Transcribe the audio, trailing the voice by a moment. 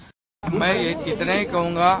मैं इतना ही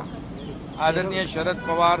कहूँगा, आदरणीय शरद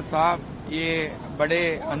पवार साहब ये बड़े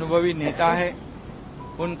अनुभवी नेता है।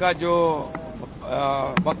 उनका जो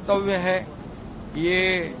वक्तव्य है ये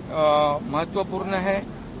महत्वपूर्ण है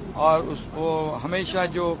और उसको हमेशा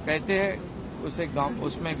जो कहते हैं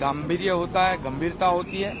उसमें गांभीर्य होता है, गंभीरता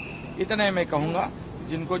होती है। इतना ही मैं कहूँगा,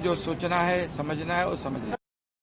 जिनको जो सोचना है, समझना है, वो समझ